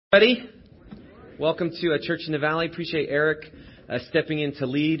Everybody, welcome to Church in the Valley. Appreciate Eric stepping in to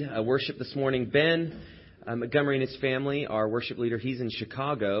lead worship this morning. Ben Montgomery and his family, our worship leader, he's in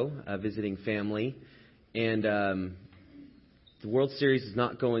Chicago visiting family. And the World Series is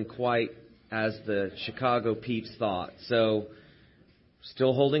not going quite as the Chicago Peeps thought. So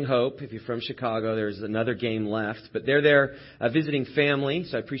still holding hope. If you're from Chicago, there's another game left. But they're there visiting family.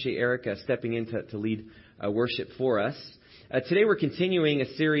 So I appreciate Eric stepping in to lead worship for us. Today we're continuing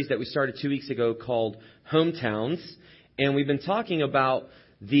a series that we started 2 weeks ago called Hometowns. And we've been talking about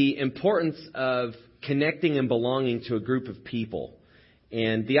the importance of connecting and belonging to a group of people.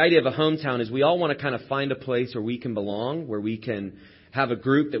 And the idea of a hometown is we all want to kind of find a place where we can belong, where we can have a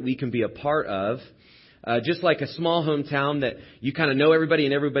group that we can be a part of. Just like a small hometown that you kind of know everybody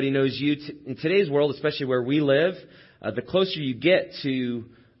and everybody knows you. In today's world, especially where we live, the closer you get to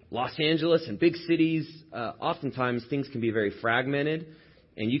Los Angeles and big cities, oftentimes things can be very fragmented,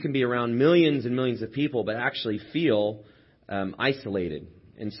 and you can be around millions and millions of people but actually feel isolated.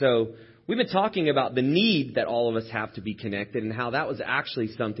 And so we've been talking about the need that all of us have to be connected and how that was actually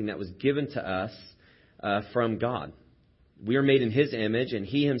something that was given to us from God. We are made in His image, and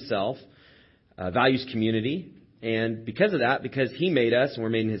He Himself values community. And because of that, because He made us and we're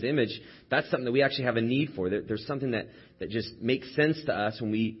made in His image, that's something that we actually have a need for. There's something that just makes sense to us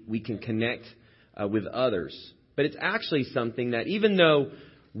when we can connect with others. But it's actually something that even though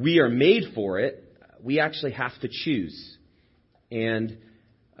we are made for it, we actually have to choose. And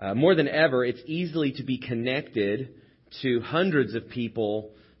more than ever, it's easily to be connected to hundreds of people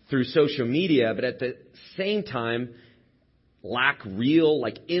through social media, but at the same time, lack real,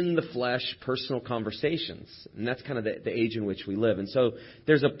 like in the flesh, personal conversations. And that's kind of the age in which we live. And so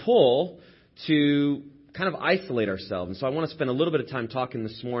there's a pull to kind of isolate ourselves. And so I want to spend a little bit of time talking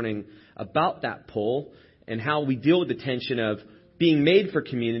this morning about that pull and how we deal with the tension of being made for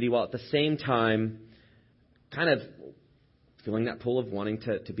community while at the same time kind of feeling that pull of wanting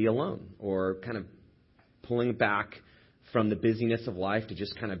to be alone, or kind of pulling back from the busyness of life to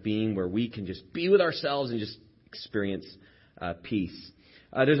just kind of being where we can just be with ourselves and just experience peace.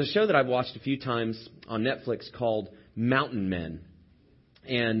 There's a show that I've watched a few times on Netflix called Mountain Men.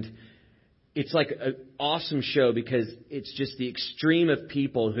 And it's like an awesome show because it's just the extreme of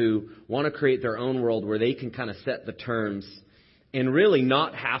people who want to create their own world where they can kind of set the terms and really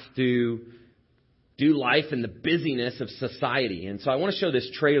not have to do life in the busyness of society. And so I want to show this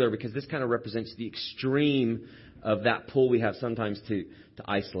trailer because this kind of represents the extreme of that pull we have sometimes to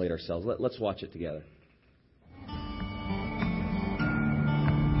isolate ourselves. Let's watch it together.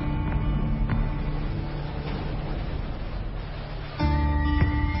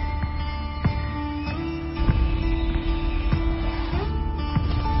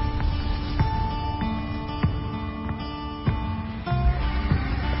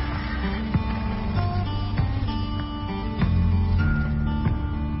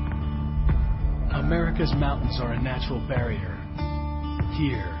 America's mountains are a natural barrier.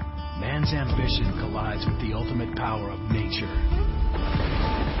 Here, man's ambition collides with the ultimate power of nature.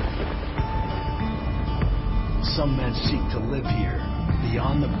 Some men seek to live here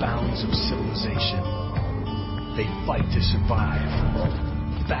beyond the bounds of civilization. They fight to survive,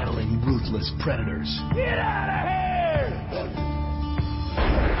 battling ruthless predators. Get out of here!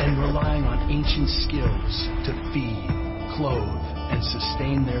 And relying on ancient skills to feed, clothe, and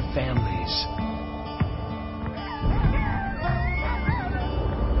sustain their families.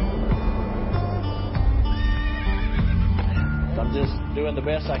 I'm just doing the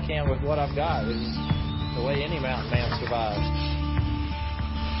best I can with what I've got. It's the way any mountain man survives.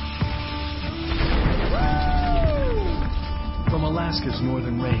 From Alaska's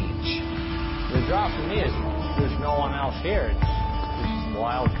northern range. The draw for me is there's no one else here. It's just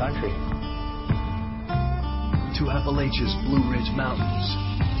wild country. To Appalachia's Blue Ridge Mountains.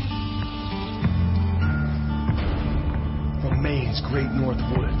 From Maine's Great North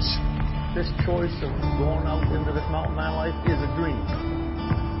Woods. This choice of going out into this mountain man life is a dream.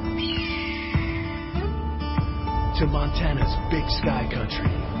 To Montana's Big Sky Country.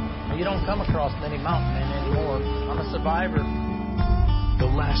 You don't come across many mountain men anymore. I'm a survivor.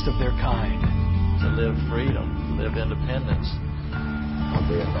 The last of their kind. To live freedom, to live independence. I'll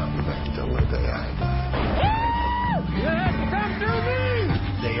be a mountain man till the day I die. You have to come through me!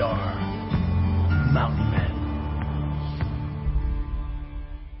 They are mountain men.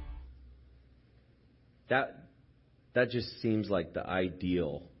 That just seems like the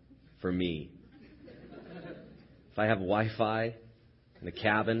ideal for me. If I have Wi-Fi and a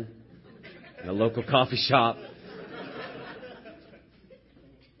cabin and a local coffee shop,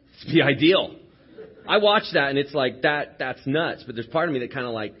 it's the ideal. I watch that and it's like, that's nuts. But there's part of me that kind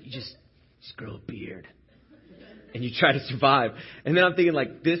of like, you just grow a beard and you try to survive. And then I'm thinking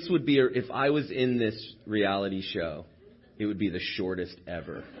like, this would be, if I was in this reality show, it would be the shortest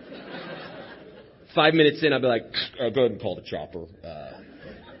ever. 5 minutes in, I'd be like, go ahead and call the chopper.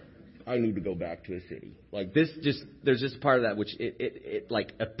 I need to go back to the city. Like this, there's just part of that which it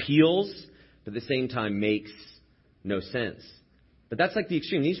like appeals, but at the same time makes no sense. But that's like the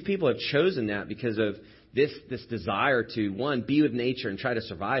extreme. These people have chosen that because of this desire to, one, be with nature and try to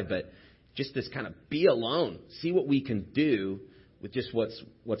survive, but just this kind of be alone, see what we can do with just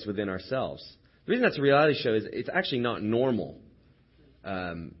what's within ourselves. The reason that's a reality show is it's actually not normal.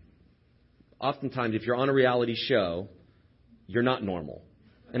 Oftentimes, if you're on a reality show, you're not normal.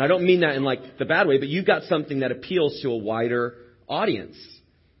 And I don't mean that in like the bad way, but you've got something that appeals to a wider audience.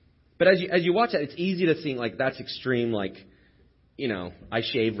 But as you watch that, it's easy to think like that's extreme, like, you know, I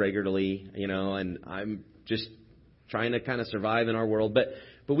shave regularly, you know, and I'm just trying to kind of survive in our world. But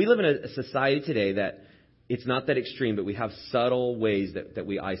we live in a society today that it's not that extreme, but we have subtle ways that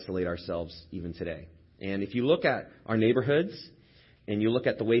we isolate ourselves even today. And if you look at our neighborhoods and you look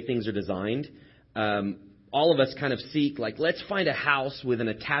at the way things are designed, all of us kind of seek, like, let's find a house with an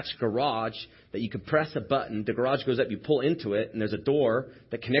attached garage that you could press a button. The garage goes up, you pull into it, and there's a door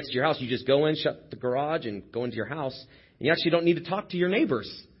that connects to your house. You just go in, shut the garage, and go into your house. And you actually don't need to talk to your neighbors.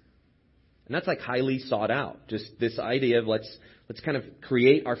 And that's like highly sought out. Just this idea of let's kind of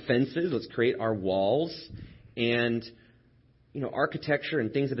create our fences, let's create our walls. And, you know, architecture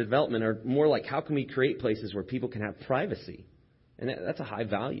and things of development are more like how can we create places where people can have privacy? And that's a high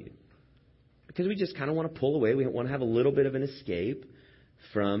value. Because we just kind of want to pull away. We want to have a little bit of an escape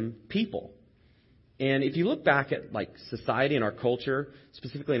from people. And if you look back at like society and our culture,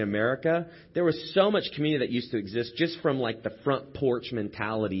 specifically in America, there was so much community that used to exist just from like the front porch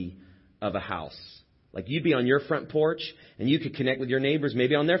mentality of a house. Like you'd be on your front porch and you could connect with your neighbors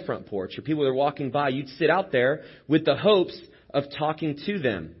maybe on their front porch. Or people that are walking by, you'd sit out there with the hopes of talking to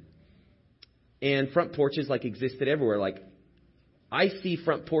them. And front porches like existed everywhere. Like I see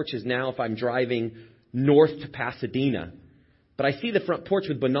front porches now if I'm driving north to Pasadena. But I see the front porch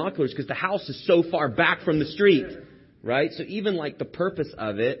with binoculars because the house is so far back from the street, right? So even like the purpose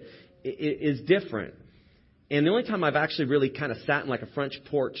of it is different. And the only time I've actually really kind of sat in like a front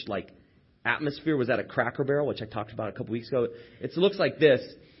porch like atmosphere was at a Cracker Barrel, which I talked about a couple weeks ago. It looks like this.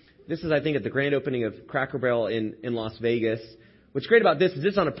 This is, I think, at the grand opening of Cracker Barrel in Las Vegas. What's great about this is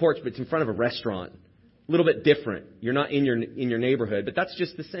this on a porch, but it's in front of a restaurant. A little bit different. You're not in your neighborhood, but that's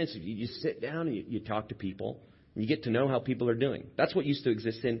just the sense. You sit down and you talk to people. And you get to know how people are doing. That's what used to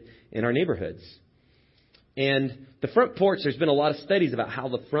exist in our neighborhoods. And the front porch, there's been a lot of studies about how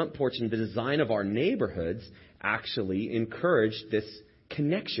the front porch and the design of our neighborhoods actually encouraged this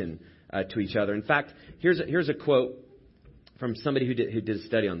connection to each other. In fact, here's a quote from somebody who did a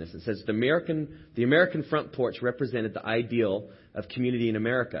study on this. It says, the American front porch represented the ideal of community in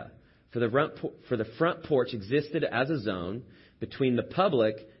America. For the front porch existed as a zone between the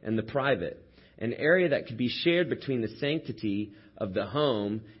public and the private, an area that could be shared between the sanctity of the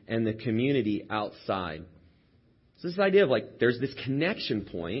home and the community outside. So this idea of like there's this connection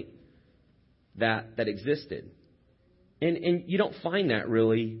point that existed. And you don't find that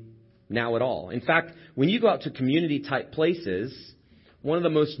really now at all. In fact, when you go out to community type places, one of the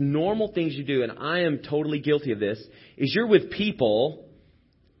most normal things you do, and I am totally guilty of this, is you're with people,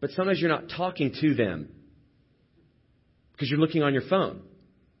 but sometimes you're not talking to them because you're looking on your phone,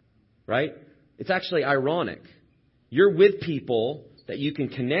 right? It's actually ironic. You're with people that you can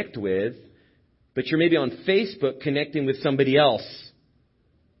connect with, but you're maybe on Facebook connecting with somebody else.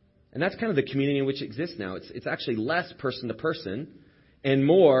 And that's kind of the community in which it exists now. It's actually less person to person and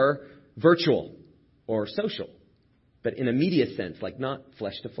more virtual or social, but in a media sense, like not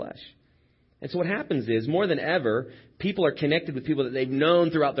flesh to flesh. And so what happens is, more than ever, people are connected with people that they've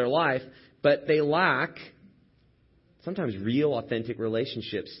known throughout their life, but they lack sometimes real, authentic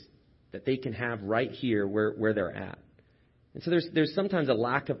relationships that they can have right here where they're at. And so there's sometimes a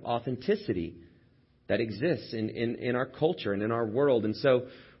lack of authenticity that exists in our culture and in our world. And so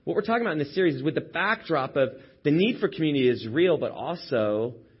what we're talking about in this series is with the backdrop of the need for community is real, but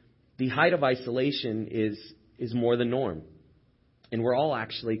also the height of isolation is more the norm. And we're all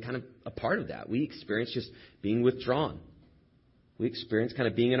actually kind of a part of that. We experience just being withdrawn. We experience kind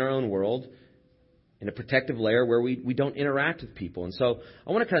of being in our own world in a protective layer where we don't interact with people. And so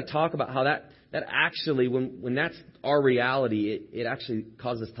I want to kind of talk about how that actually, when that's our reality, it actually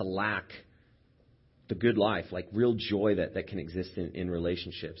causes us to lack the good life, like real joy that can exist in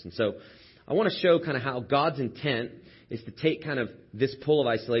relationships. And so I want to show kind of how God's intent is to take kind of this pull of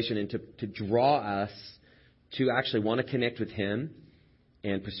isolation and to draw us to actually want to connect with Him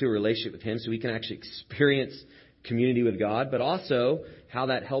and pursue a relationship with Him so we can actually experience community with God, but also how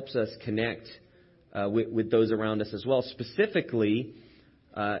that helps us connect with those around us as well, specifically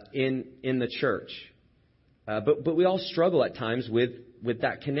in the church. But we all struggle at times with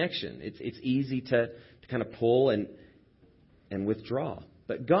that connection. It's easy to kind of pull and withdraw.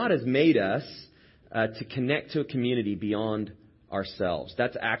 But God has made us to connect to a community beyond ourselves.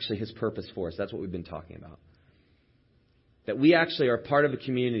 That's actually His purpose for us. That's what we've been talking about. That we actually are part of a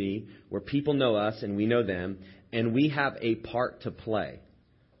community where people know us and we know them, and we have a part to play.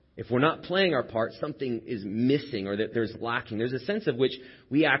 If we're not playing our part, something is missing or that there's lacking. There's a sense of which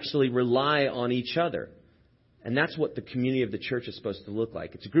we actually rely on each other. And that's what the community of the church is supposed to look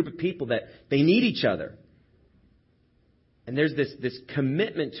like. It's a group of people that they need each other. And there's this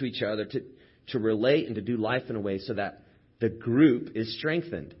commitment to each other to relate and to do life in a way so that the group is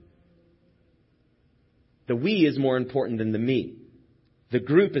strengthened. The we is more important than the me. The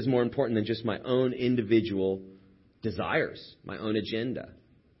group is more important than just my own individual desires, my own agenda.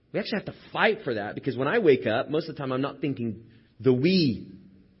 We actually have to fight for that because when I wake up, most of the time I'm not thinking the we,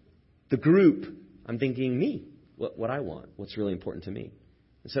 the group. I'm thinking me, what I want, what's really important to me.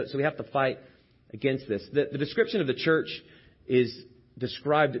 So we have to fight against this. The description of the church is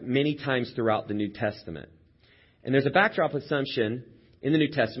described many times throughout the New Testament. And there's a backdrop assumption in the New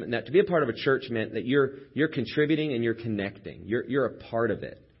Testament that to be a part of a church meant that you're contributing and you're connecting. You're a part of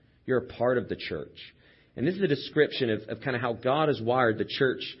it. You're a part of the church. And this is a description of kind of how God has wired the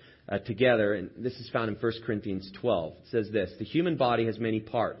church together. And this is found in 1 Corinthians 12. It says this: the human body has many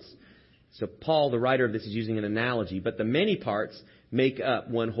parts. So Paul, the writer of this, is using an analogy. But the many parts make up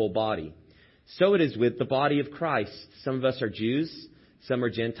one whole body. So it is with the body of Christ. Some of us are Jews, some are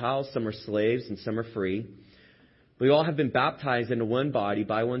Gentiles, some are slaves, and some are free. We all have been baptized into one body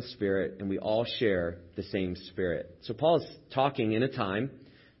by one Spirit, and we all share the same Spirit. So Paul is talking in a time,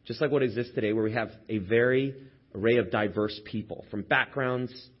 just like what exists today, where we have a very array of diverse people from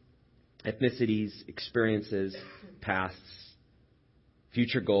backgrounds, ethnicities, experiences, pasts,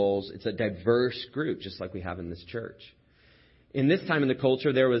 future goals. It's a diverse group, just like we have in this church. In this time in the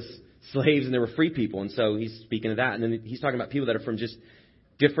culture, there was slaves and there were free people, and so he's speaking of that. And then he's talking about people that are from just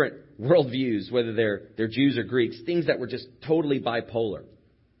different worldviews, whether they're Jews or Greeks, things that were just totally bipolar,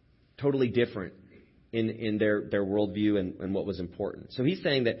 totally different in their worldview and what was important. So he's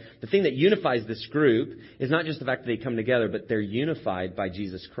saying that the thing that unifies this group is not just the fact that they come together, but they're unified by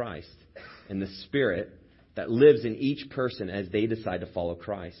Jesus Christ and the Spirit that lives in each person as they decide to follow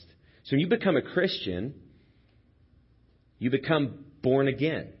Christ. So when you become a Christian, you become born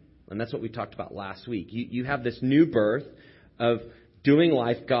again. And that's what we talked about last week. You have this new birth of doing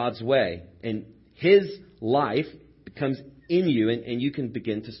life God's way. And His life becomes in you, and you can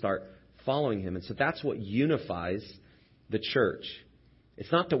begin to start following Him. And so that's what unifies the church.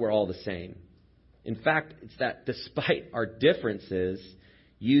 It's not that we're all the same. In fact, it's that despite our differences,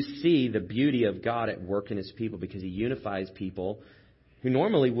 you see the beauty of God at work in His people because He unifies people who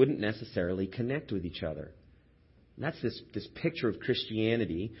normally wouldn't necessarily connect with each other. And that's this picture of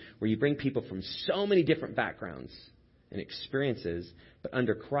Christianity where you bring people from so many different backgrounds and experiences, but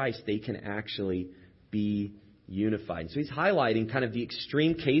under Christ they can actually be unified. So he's highlighting kind of the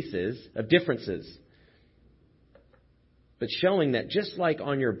extreme cases of differences, but showing that just like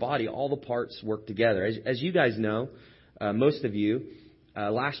on your body, all the parts work together. As you guys know, most of you,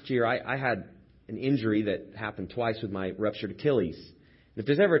 last year I had an injury that happened twice with my ruptured Achilles. If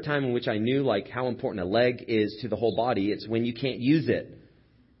there's ever a time in which I knew like how important a leg is to the whole body, it's when you can't use it,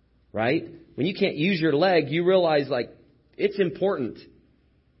 right? When you can't use your leg, you realize like it's important.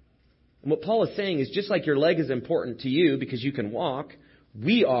 And what Paul is saying is just like your leg is important to you because you can walk,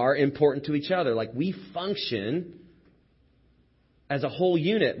 we are important to each other. Like we function as a whole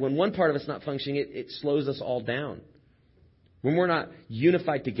unit. When one part of us is not functioning, it slows us all down. When we're not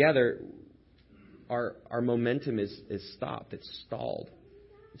unified together, our momentum is stopped. It's stalled.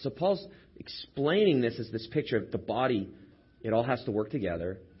 So Paul's explaining this as this picture of the body. It all has to work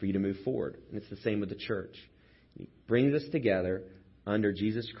together for you to move forward. And it's the same with the church. He brings us together under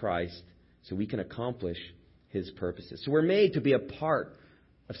Jesus Christ so we can accomplish His purposes. So we're made to be a part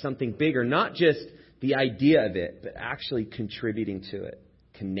of something bigger, not just the idea of it, but actually contributing to it,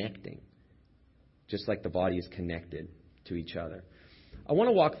 connecting, just like the body is connected to each other. I want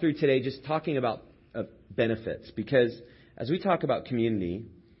to walk through today just talking about benefits, because as we talk about community,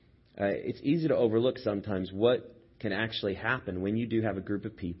 it's easy to overlook sometimes what can actually happen when you do have a group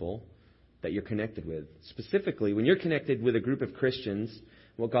of people that you're connected with. Specifically, when you're connected with a group of Christians,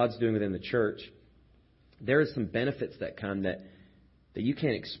 what God's doing within the church, there are some benefits that come that you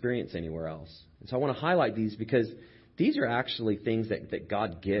can't experience anywhere else. And so I want to highlight these because these are actually things that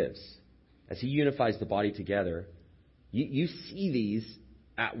God gives. As He unifies the body together, you see these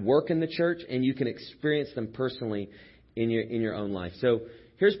at work in the church, and you can experience them personally in your own life. So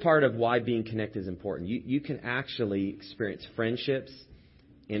here's part of why being connected is important. You can actually experience friendships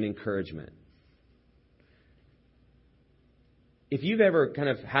and encouragement. If you've ever kind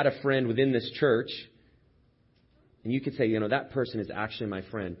of had a friend within this church, and you could say, that person is actually my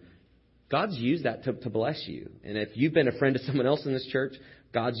friend, God's used that to bless you. And if you've been a friend to someone else in this church,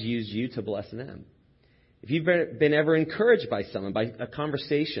 God's used you to bless them. If you've been ever encouraged by someone, by a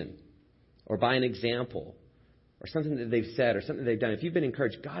conversation, or by an example, or something that they've said, or something they've done, if you've been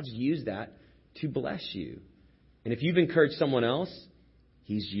encouraged, God's used that to bless you. And if you've encouraged someone else,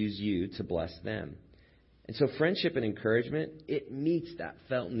 He's used you to bless them. And so friendship and encouragement, it meets that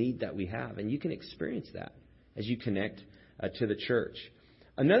felt need that we have. And you can experience that as you connect to the church.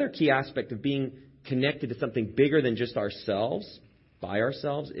 Another key aspect of being connected to something bigger than just ourselves, by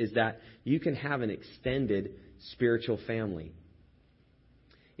ourselves, is that you can have an extended spiritual family.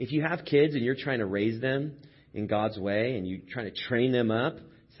 If you have kids and you're trying to raise them in God's way and you're trying to train them up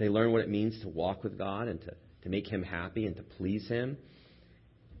so they learn what it means to walk with God and to make Him happy and to please Him,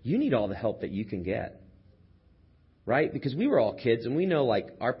 you need all the help that you can get. Right? Because we were all kids and we know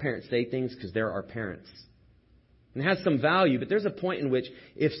our parents say things because they're our parents. And it has some value, but there's a point in which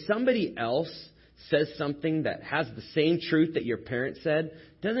if somebody else says something that has the same truth that your parent said,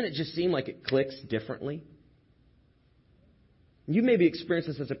 doesn't it just seem like it clicks differently? You maybe experienced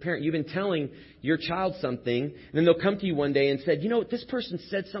this as a parent. You've been telling your child something, and then they'll come to you one day and said, this person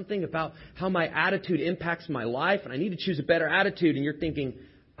said something about how my attitude impacts my life, and I need to choose a better attitude. And you're thinking,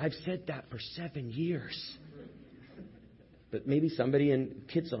 I've said that for 7 years. But maybe somebody in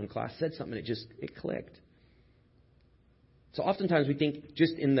Kids Zone class said something, it clicked. So oftentimes we think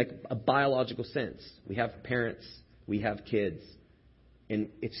just in a biological sense. We have parents, we have kids, and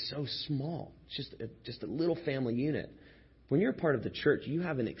it's so small. It's just a little family unit. When you're a part of the church, you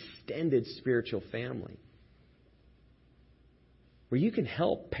have an extended spiritual family where you can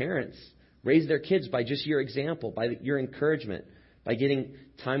help parents raise their kids by just your example, by your encouragement, by getting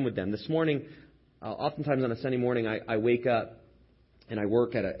time with them. This morning, oftentimes on a Sunday morning, I wake up and I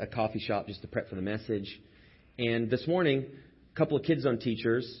work at a coffee shop just to prep for the message. And this morning, a couple of Kids Zone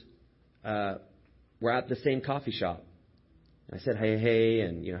teachers were at the same coffee shop. And I said, hey,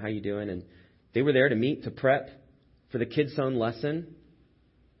 and how you doing? And they were there to meet, to prep for the Kids Zone lesson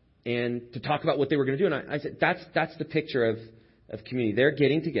and to talk about what they were going to do. And I said, that's the picture of community. They're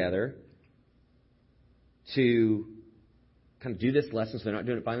getting together to kind of do this lesson so they're not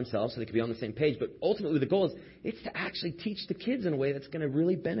doing it by themselves so they can be on the same page. But ultimately the goal is it's to actually teach the kids in a way that's going to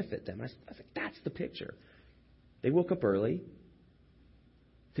really benefit them. I was like, that's the picture. They woke up early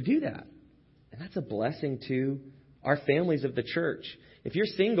to do that. And that's a blessing to our families of the church. If you're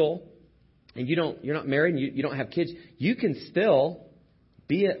single and you're not married and you don't have kids, you can still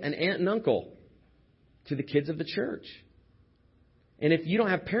be an aunt and uncle to the kids of the church. And if you don't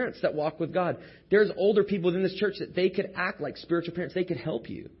have parents that walk with God, there's older people within this church that they could act like spiritual parents. They could help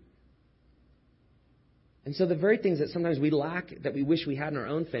you. And so the very things that sometimes we lack, that we wish we had in our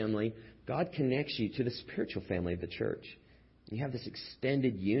own family, God connects you to the spiritual family of the church. You have this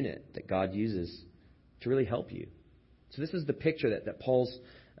extended unit that God uses to really help you. So this is the picture that Paul's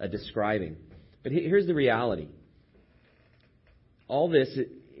describing. But here's the reality. All this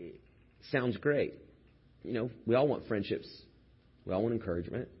it sounds great. We all want friendships. We all want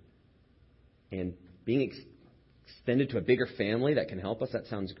encouragement. And being extended to a bigger family that can help us, that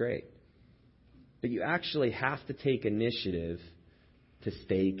sounds great. But you actually have to take initiative to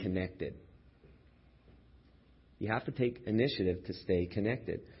stay connected. You have to take initiative to stay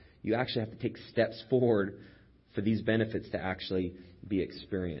connected. You actually have to take steps forward for these benefits to actually be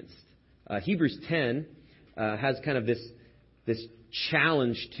experienced. Hebrews 10 has kind of this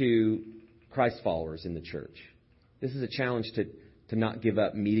challenge to Christ followers in the church. This is a challenge to not give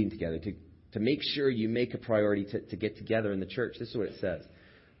up meeting together, to make sure you make a priority to get together in the church. This is what it says.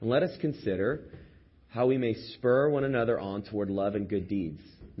 And let us consider how we may spur one another on toward love and good deeds,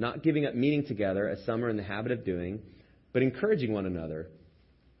 not giving up meeting together as some are in the habit of doing, but encouraging one another,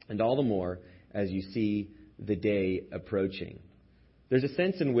 and all the more as you see the day approaching. There's a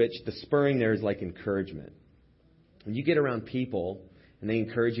sense in which the spurring there is like encouragement. When you get around people and they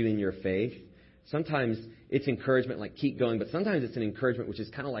encourage you in your faith, sometimes it's encouragement like keep going, but sometimes it's an encouragement which is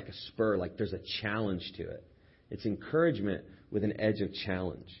kind of like a spur, like there's a challenge to it. It's encouragement with an edge of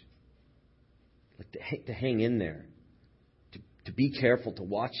challenge. Like to hang in there, to be careful, to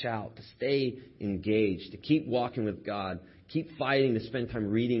watch out, to stay engaged, to keep walking with God, keep fighting to spend time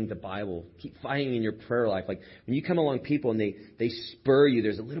reading the Bible, keep fighting in your prayer life. Like when you come along people and they spur you,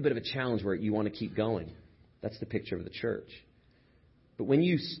 there's a little bit of a challenge where you want to keep going. That's the picture of the church. But when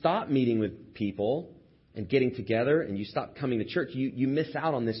you stop meeting with people and getting together and you stop coming to church, you miss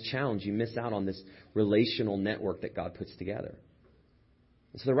out on this challenge. You miss out on this relational network that God puts together.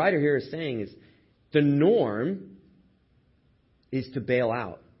 And so the writer here is saying is the norm is to bail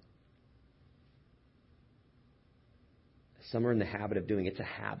out. Some are in the habit of doing it. It's a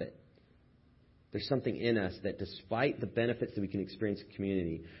habit. There's something in us that despite the benefits that we can experience in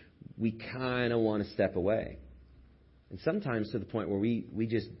community, we kind of want to step away. And sometimes to the point where we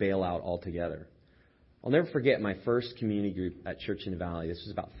just bail out altogether. I'll never forget my first community group at Church in the Valley. This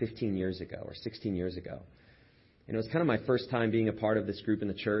was about 15 years ago or 16 years ago. And it was kind of my first time being a part of this group in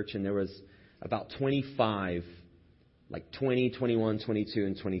the church. And there was about 25, like 20, 21, 22,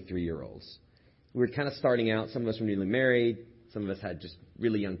 and 23-year-olds. We were kind of starting out. Some of us were newly married. Some of us had just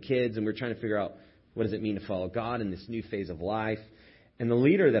really young kids. And we were trying to figure out what does it mean to follow God in this new phase of life. And the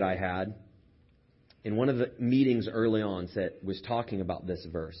leader that I had in one of the meetings early on was talking about this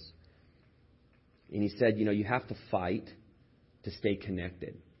verse. And he said, you have to fight to stay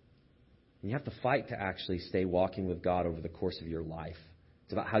connected. And you have to fight to actually stay walking with God over the course of your life.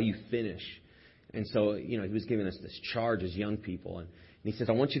 It's about how you finish. And so, he was giving us this charge as young people. And he says,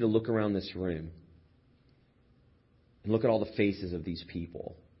 I want you to look around this room and look at all the faces of these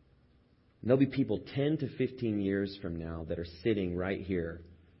people. And there'll be people 10 to 15 years from now that are sitting right here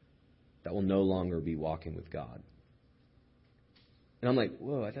that will no longer be walking with God. And I'm like,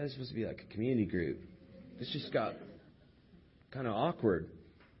 whoa, I thought it was supposed to be like a community group. This just got kind of awkward.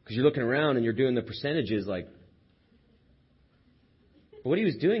 Because you're looking around and you're doing the percentages like. But what he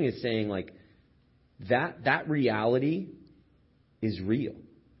was doing is saying like, that reality is real.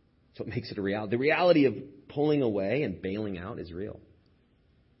 That's what makes it a reality. The reality of pulling away and bailing out is real.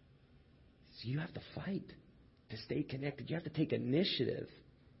 So you have to fight to stay connected. You have to take initiative.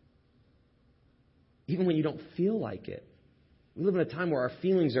 Even when you don't feel like it. We live in a time where our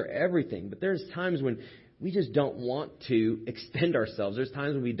feelings are everything. But there's times when we just don't want to extend ourselves. There's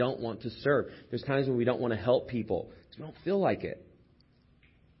times when we don't want to serve. There's times when we don't want to help people because we don't feel like it.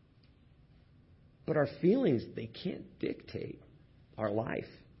 But our feelings, they can't dictate our life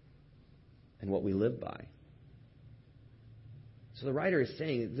and what we live by. So the writer is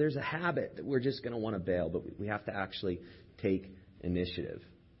saying there's a habit that we're just going to want to bail, but we have to actually take initiative.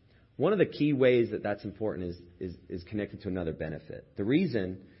 One of the key ways that that's important is connected to another benefit. The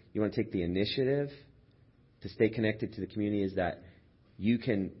reason you want to take the initiative to stay connected to the community is that you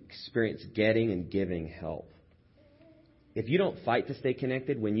can experience getting and giving help. If you don't fight to stay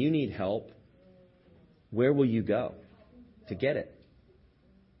connected, when you need help, where will you go to get it?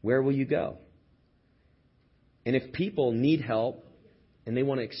 Where will you go? And if people need help and they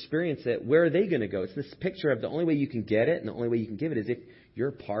want to experience it, where are they going to go? It's this picture of the only way you can get it and the only way you can give it is if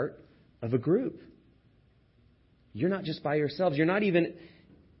you're part of a group. You're not just by yourselves. You're not even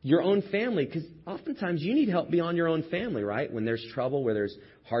your own family, because oftentimes you need help beyond your own family, right? When there's trouble, where there's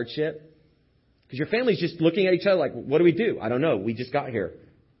hardship. Because your family's just looking at each other like, what do we do? I don't know. We just got here.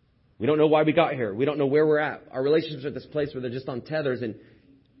 We don't know why we got here. We don't know where we're at. Our relationships are at this place where they're just on tethers, and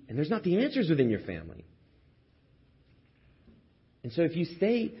there's not the answers within your family. And so if you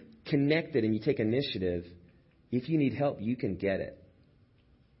stay connected and you take initiative, if you need help, you can get it.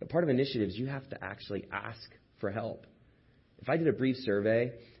 But part of initiative is you have to actually ask for help. If I did a brief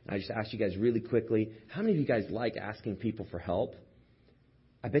survey, and I just asked you guys really quickly, how many of you guys like asking people for help?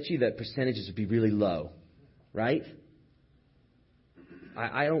 I bet you that percentages would be really low, right?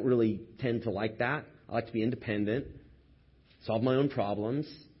 I don't really tend to like that. I like to be independent, solve my own problems.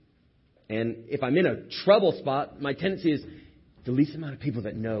 And if I'm in a trouble spot, my tendency is the least amount of people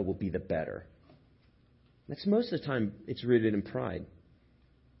that know will be the better. That's most of the time it's rooted in pride.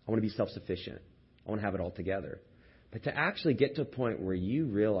 I want to be self-sufficient. I want to have it all together. But to actually get to a point where you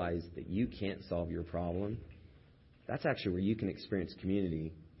realize that you can't solve your problem, that's actually where you can experience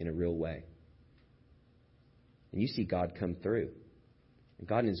community in a real way. And you see God come through. And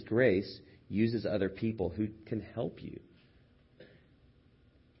God in His grace uses other people who can help you.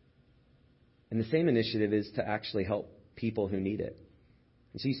 And the same initiative is to actually help people who need it.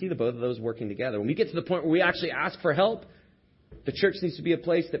 And so you see the both of those working together. When we get to the point where we actually ask for help, the church needs to be a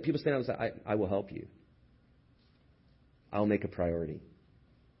place that people stand up and say, I will help you. I'll make a priority.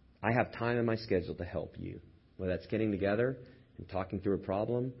 I have time in my schedule to help you. Whether that's getting together and talking through a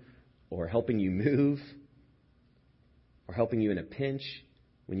problem, or helping you move, or helping you in a pinch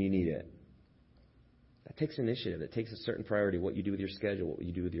when you need it. That takes initiative. It takes a certain priority, what you do with your schedule, what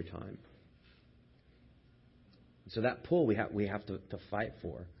you do with your time. So that pull we have to fight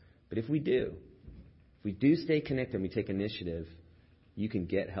for. But if we do stay connected and we take initiative, you can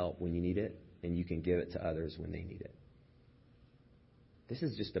get help when you need it, and you can give it to others when they need it. This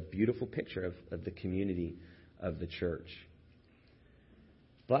is just a beautiful picture of the community of the church.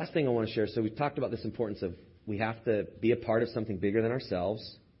 The last thing I want to share, so we've talked about this importance of we have to be a part of something bigger than ourselves.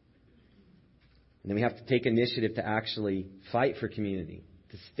 And then we have to take initiative to actually fight for community,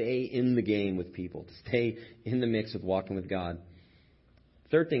 to stay in the game with people, to stay in the mix with walking with God.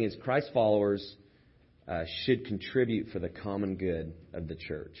 Third thing is Christ followers should contribute for the common good of the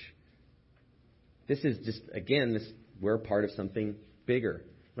church. This is just, again, we're a part of something bigger.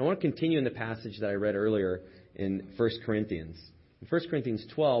 And I want to continue in the passage that I read earlier in 1 Corinthians. In 1 Corinthians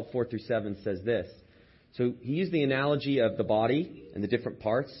 12, 4 through 7 says this. So he used the analogy of the body and the different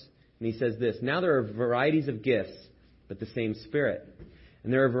parts. And he says this, now there are varieties of gifts, but the same Spirit.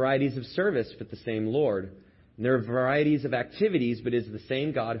 And there are varieties of service, but the same Lord. And there are varieties of activities, but it is the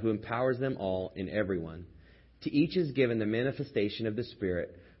same God who empowers them all in everyone. To each is given the manifestation of the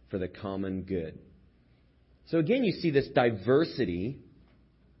Spirit for the common good. So again, you see this diversity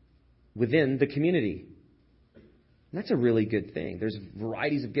within the community. And that's a really good thing. There's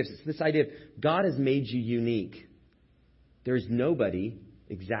varieties of gifts. It's this idea of God has made you unique. There's nobody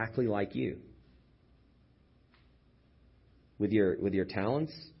exactly like you. With your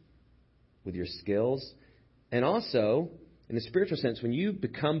talents, with your skills, and also, in the spiritual sense, when you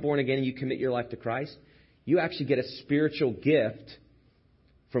become born again and you commit your life to Christ, you actually get a spiritual gift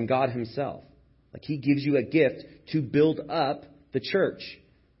from God Himself. Like He gives you a gift to build up the church.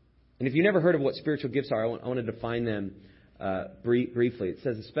 And if you've never heard of what spiritual gifts are, I want to define them briefly. It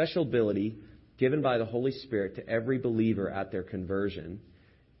says a special ability given by the Holy Spirit to every believer at their conversion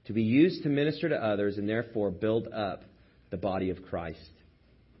to be used to minister to others and therefore build up the body of Christ.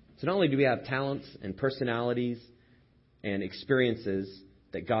 So not only do we have talents and personalities and experiences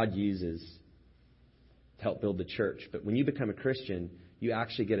that God uses to help build the church, but when you become a Christian, you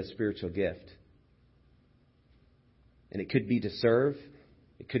actually get a spiritual gift. And it could be to serve.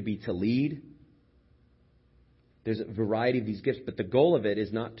 It could be to lead. There's a variety of these gifts, but the goal of it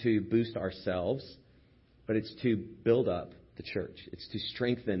is not to boost ourselves, but it's to build up the church. It's to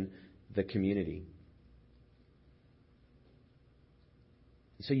strengthen the community.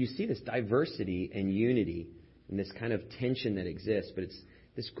 So you see this diversity and unity and this kind of tension that exists, but it's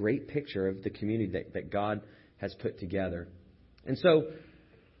this great picture of the community that God has put together. And so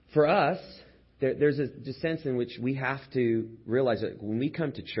for us, there's a sense in which we have to realize that when we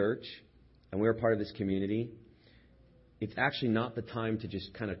come to church and we're a part of this community, it's actually not the time to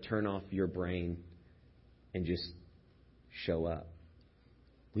just kind of turn off your brain and just show up.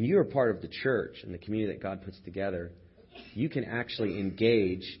 When you're a part of the church and the community that God puts together, you can actually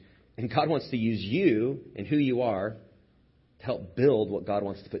engage, and God wants to use you and who you are to help build what God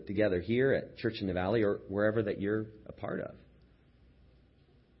wants to put together here at Church in the Valley or wherever that you're a part of.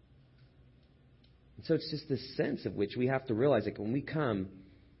 And so it's just this sense of which we have to realize that when we come,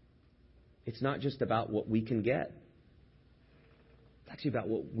 it's not just about what we can get. It's actually about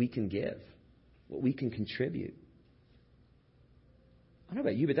what we can give, what we can contribute. I don't know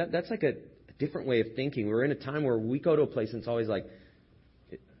about you, but that's like a different way of thinking. We're in a time where we go to a place and it's always like,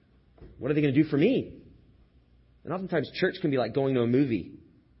 what are they going to do for me? And oftentimes church can be like going to a movie.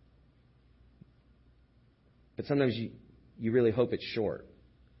 But sometimes you really hope it's short.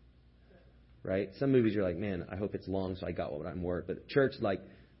 Right? Some movies you're like, man, I hope it's long so I got what I'm worth. But church, like,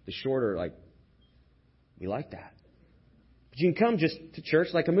 the shorter, like, we like that. But you can come just to church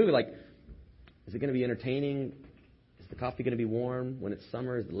like a movie. Like, is it going to be entertaining? Is the coffee going to be warm? When it's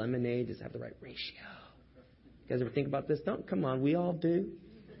summer, is the lemonade? Does it have the right ratio? You guys ever think about this? Come on, we all do.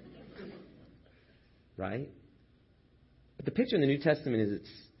 Right? But the picture in the New Testament is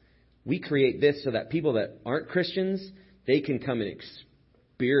we create this so that people that aren't Christians, they can come and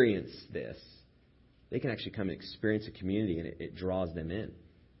experience this. They can actually come and experience a community, and it draws them in.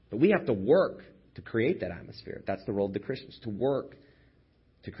 But we have to work to create that atmosphere. That's the role of the Christians, to work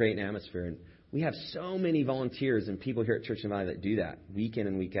to create an atmosphere. And we have so many volunteers and people here at Church in the Valley that do that week in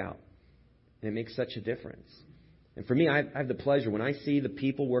and week out. And it makes such a difference. And for me, I have the pleasure when I see the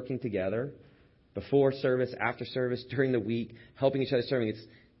people working together before service, after service, during the week, helping each other, serving,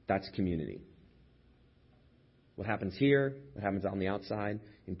 that's community. What happens here, what happens on the outside,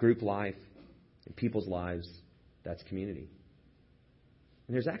 in group life, in people's lives, that's community.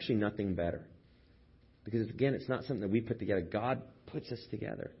 And there's actually nothing better. Because, again, it's not something that we put together. God puts us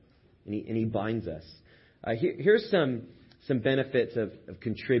together, and He binds us. Here's some benefits of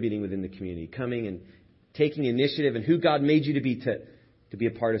contributing within the community, coming taking initiative and who God made you to be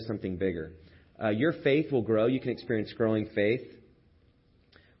a part of something bigger. Your faith will grow. You can experience growing faith.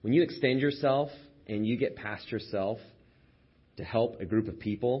 When you extend yourself and you get past yourself to help a group of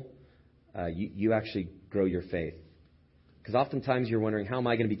people, you actually grow your faith. Because oftentimes you're wondering, how am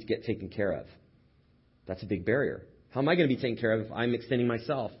I going to get taken care of? That's a big barrier. How am I going to be taken care of if I'm extending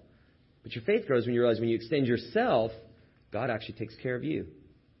myself? But your faith grows when you realize when you extend yourself, God actually takes care of you.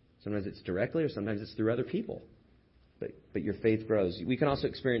 Sometimes it's directly or sometimes it's through other people. But your faith grows. We can also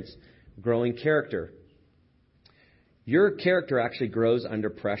experience growing character. Your character actually grows under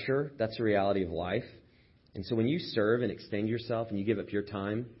pressure. That's the reality of life. And so when you serve and extend yourself and you give up your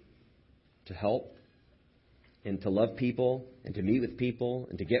time to help and to love people and to meet with people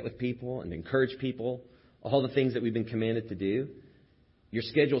and to get with people and to encourage people, all the things that we've been commanded to do, your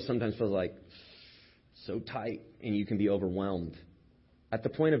schedule sometimes feels like so tight and you can be overwhelmed. At the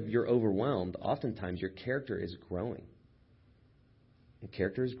point of you're overwhelmed, oftentimes your character is growing. And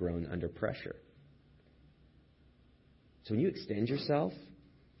character is grown under pressure. So when you extend yourself,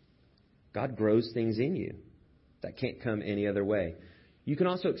 God grows things in you. That can't come any other way. You can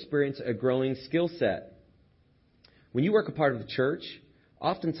also experience a growing skill set. When you work a part of the church,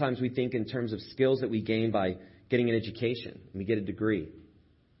 oftentimes we think in terms of skills that we gain by getting an education. And we get a degree.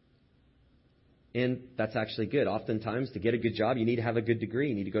 And that's actually good. Oftentimes, to get a good job, you need to have a good degree.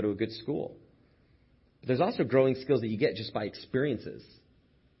 You need to go to a good school. But there's also growing skills that you get just by experiences.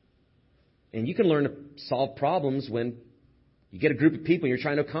 And you can learn to solve problems when you get a group of people and you're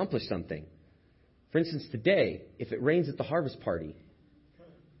trying to accomplish something. For instance, today, if it rains at the harvest party,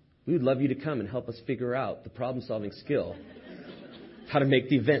 we would love you to come and help us figure out the problem-solving skill, how to make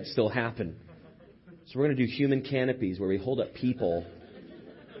the event still happen. So we're going to do human canopies where we hold up people.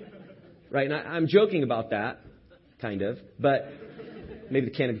 Right, and I'm joking about that, kind of, but maybe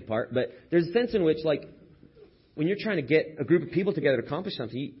the canopy part. But there's a sense in which, like, when you're trying to get a group of people together to accomplish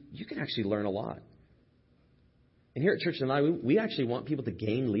something, you can actually learn a lot. And here at Church Nevada, we actually want people to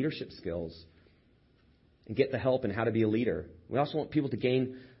gain leadership skills and get the help in how to be a leader. We also want people to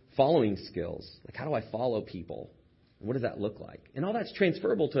gain following skills. Like, how do I follow people? And what does that look like? And all that's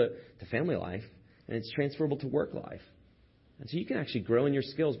transferable to family life, and it's transferable to work life. And so you can actually grow in your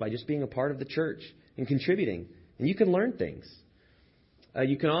skills by just being a part of the church and contributing. And you can learn things.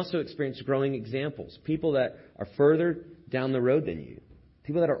 You can also experience growing examples. People that are further down the road than you.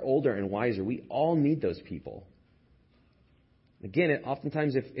 People that are older and wiser. We all need those people. Again,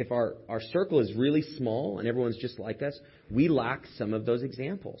 oftentimes if our circle is really small and everyone's just like us, we lack some of those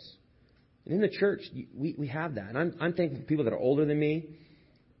examples. And in the church, we have that. And I'm thankful for people that are older than me,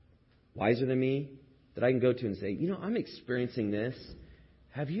 wiser than me, that I can go to and say, I'm experiencing this.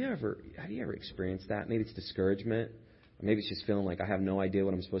 Have you ever experienced that? Maybe it's discouragement. Or maybe it's just feeling like I have no idea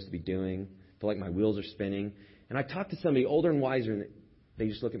what I'm supposed to be doing. I feel like my wheels are spinning. And I talk to somebody older and wiser, and they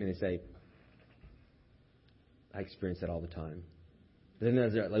just look at me and they say, I experience that all the time. But then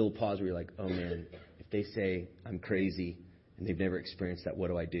there's that little pause where you're like, oh man, if they say I'm crazy and they've never experienced that, what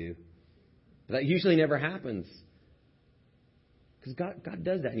do I do? But that usually never happens. Because God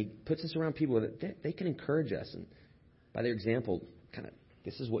does that, and He puts us around people that they can encourage us. And by their example, kind of,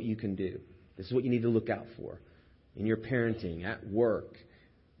 this is what you can do. This is what you need to look out for in your parenting, at work,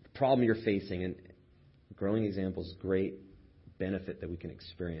 the problem you're facing. And growing examples, great benefit that we can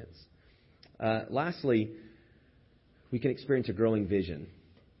experience. Lastly, we can experience a growing vision.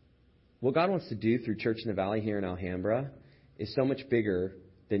 What God wants to do through Church in the Valley here in Alhambra is so much bigger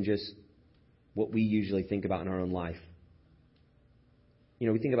than just what we usually think about in our own life.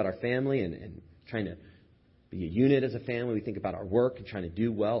 We think about our family and trying to be a unit as a family. We think about our work and trying to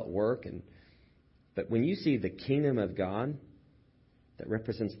do well at work. But when you see the kingdom of God that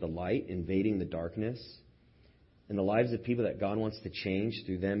represents the light invading the darkness and the lives of people that God wants to change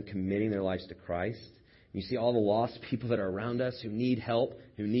through them committing their lives to Christ, you see all the lost people that are around us who need help,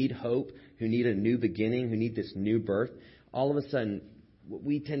 who need hope, who need a new beginning, who need this new birth, all of a sudden, what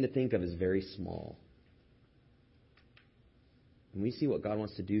we tend to think of is very small. And we see what God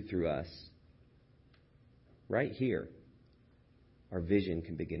wants to do through us. Right here, our vision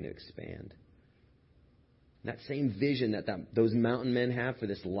can begin to expand. And that same vision that those mountain men have for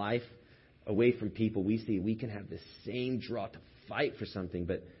this life away from people, we see we can have this same draw to fight for something,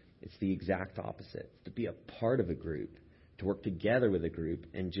 but it's the exact opposite. To be a part of a group, to work together with a group,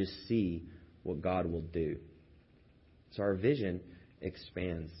 and just see what God will do. So our vision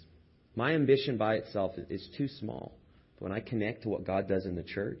expands. My ambition by itself is too small. But when I connect to what God does in the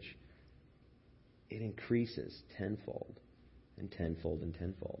church, it increases tenfold and tenfold and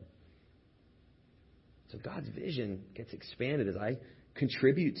tenfold. So God's vision gets expanded as I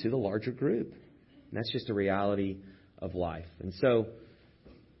contribute to the larger group. And that's just a reality of life. And so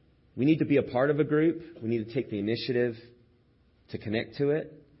we need to be a part of a group. We need to take the initiative to connect to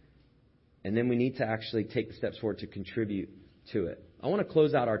it. And then we need to actually take the steps forward to contribute to it. I want to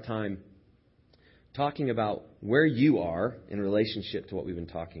close out our time talking about where you are in relationship to what we've been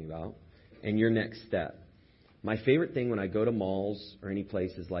talking about and your next step. My favorite thing when I go to malls or any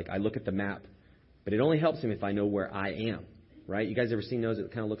place is like I look at the map, but it only helps me if I know where I am, right? You guys ever seen those?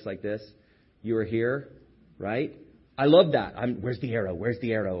 It kind of looks like this. You are here, right? I love that. Where's the arrow? Where's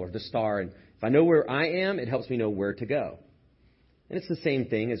the arrow or the star? And if I know where I am, it helps me know where to go. And it's the same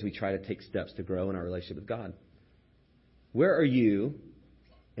thing as we try to take steps to grow in our relationship with God. Where are you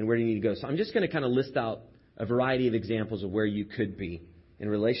and where do you need to go? So I'm just going to kind of list out a variety of examples of where you could be in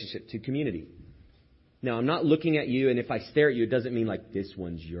relationship to community. Now, I'm not looking at you, and if I stare at you, it doesn't mean like this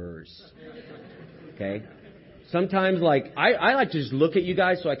one's yours. Okay? Sometimes, like, I like to just look at you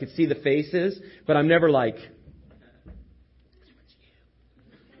guys so I could see the faces, but I'm never like, this one's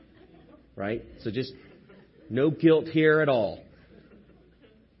you. Right? So just no guilt here at all.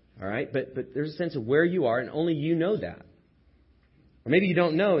 All right? But there's a sense of where you are, and only you know that. Or maybe you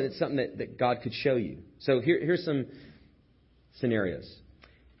don't know, and it's something that God could show you. So here's some scenarios.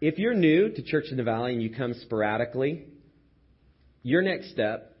 If you're new to Church in the Valley and you come sporadically, your next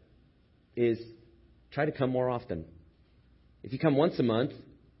step is try to come more often. If you come once a month,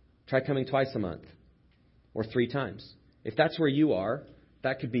 try coming twice a month or 3 times. If that's where you are,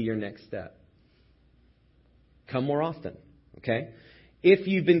 that could be your next step. Come more often, okay? If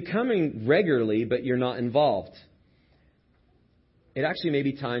you've been coming regularly but you're not involved, it actually may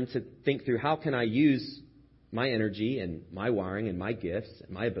be time to think through how can I use my energy and my wiring and my gifts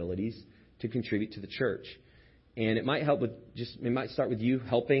and my abilities to contribute to the church. And it might help it might start with you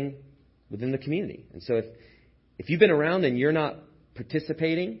helping within the community. And so if you've been around and you're not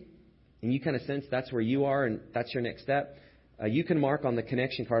participating and you kind of sense that's where you are and that's your next step, you can mark on the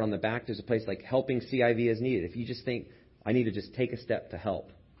connection card on the back, there's a place like helping CIV as needed. If you just think, I need to just take a step to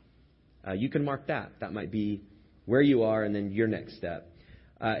help, you can mark that. That might be where you are and then your next step.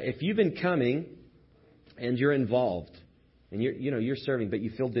 If you've been coming and you're involved and you're serving, but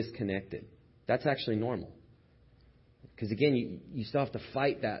you feel disconnected, that's actually normal. Because again, you still have to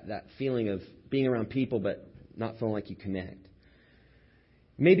fight that feeling of being around people but not feeling like you connect.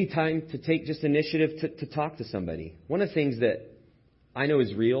 Maybe time to take just initiative to talk to somebody. One of the things that I know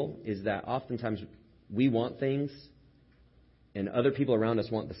is real is that oftentimes we want things and other people around us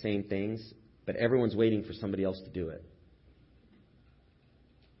want the same things, but everyone's waiting for somebody else to do it.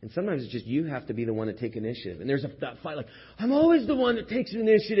 And sometimes it's just you have to be the one to take initiative. And there's that fight like, I'm always the one that takes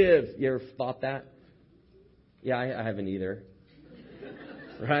initiative. You ever thought that? Yeah, I haven't either.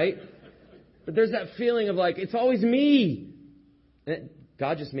 Right? But there's that feeling of like, it's always me. And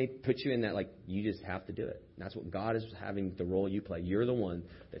God just may put you in that, like, you just have to do it. And that's what God is having the role you play. You're the one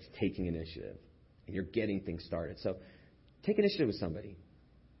that's taking initiative. And you're getting things started. So take initiative with somebody.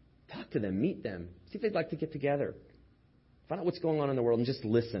 Talk to them. Meet them. See if they'd like to get together. Find out what's going on in the world and just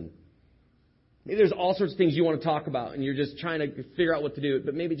listen. Maybe there's all sorts of things you want to talk about and you're just trying to figure out what to do.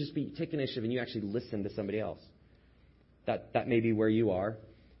 But maybe just take initiative and you actually listen to somebody else. That may be where you are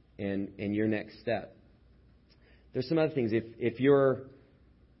and your next step. There's some other things. If you're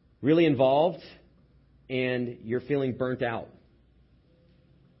really involved and you're feeling burnt out,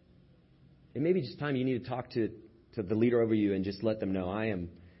 it may be just time you need to talk to the leader over you and just let them know, I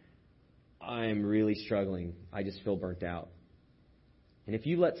am really struggling. I just feel burnt out. And if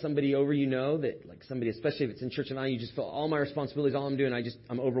you let somebody over you know that, like somebody, especially if it's in Church and you just feel all my responsibilities, all I'm doing,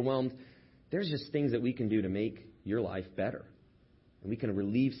 I'm overwhelmed. There's just things that we can do to make your life better. And we can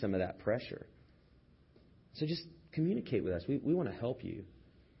relieve some of that pressure. So just communicate with us. We want to help you.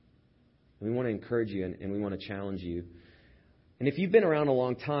 We want to encourage you and we want to challenge you. And if you've been around a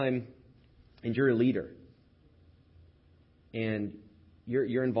long time and you're a leader and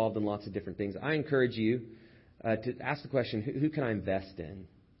you're involved in lots of different things, I encourage you to ask the question, who can I invest in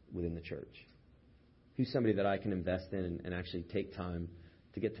within the church? Who's somebody that I can invest in and actually take time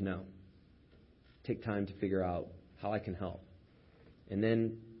to get to know? Take time to figure out how I can help. And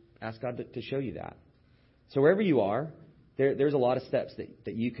then ask God to show you that. So wherever you are, there's a lot of steps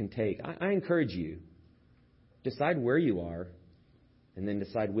that you can take. I encourage you, decide where you are and then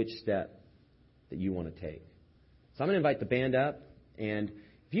decide which step that you want to take. So I'm going to invite the band up. And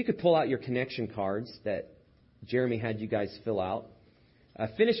if you could pull out your connection cards that Jeremy had you guys fill out.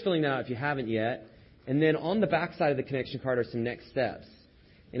 Finish filling that out if you haven't yet. And then on the back side of the connection card are some next steps.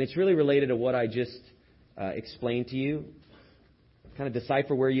 And it's really related to what I just explained to you. Kind of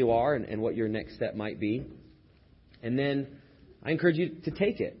decipher where you are and what your next step might be. And then I encourage you to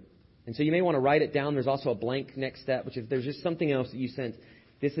take it. And so you may want to write it down. There's also a blank next step, which if there's just something else that you sense,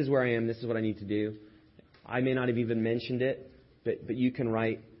 this is where I am, this is what I need to do. I may not have even mentioned it, but you can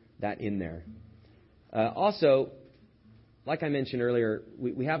write that in there. Also, like I mentioned earlier,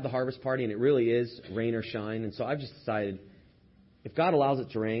 we have the harvest party, and it really is rain or shine. And so I've just decided, if God allows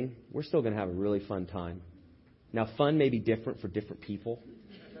it to rain, we're still going to have a really fun time. Now, fun may be different for different people.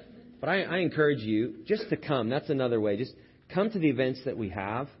 But I encourage you just to come. That's another way. Just come to the events that we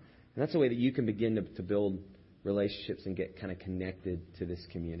have. And that's a way that you can begin to build relationships and get kind of connected to this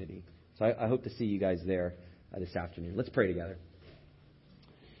community. So I hope to see you guys there this afternoon. Let's pray together.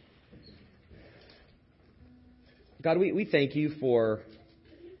 God, we thank you for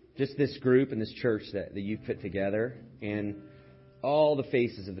just this group and this church that you've put together, and all the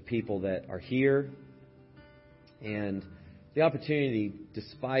faces of the people that are here, and the opportunity,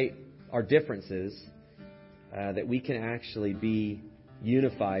 despite our differences, that we can actually be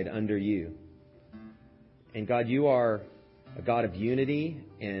unified under you. And God, you are a God of unity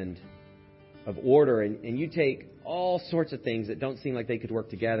and of order, and you take all sorts of things that don't seem like they could work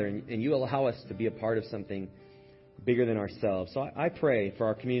together, and you allow us to be a part of something bigger than ourselves. So I pray for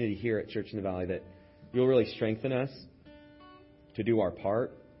our community here at Church in the Valley that you'll really strengthen us to do our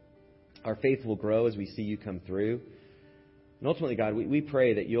part. Our faith will grow as we see you come through. And ultimately, God, we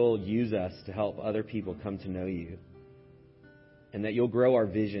pray that you'll use us to help other people come to know you, and that you'll grow our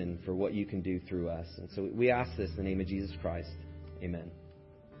vision for what you can do through us. And so we ask this in the name of Jesus Christ. Amen.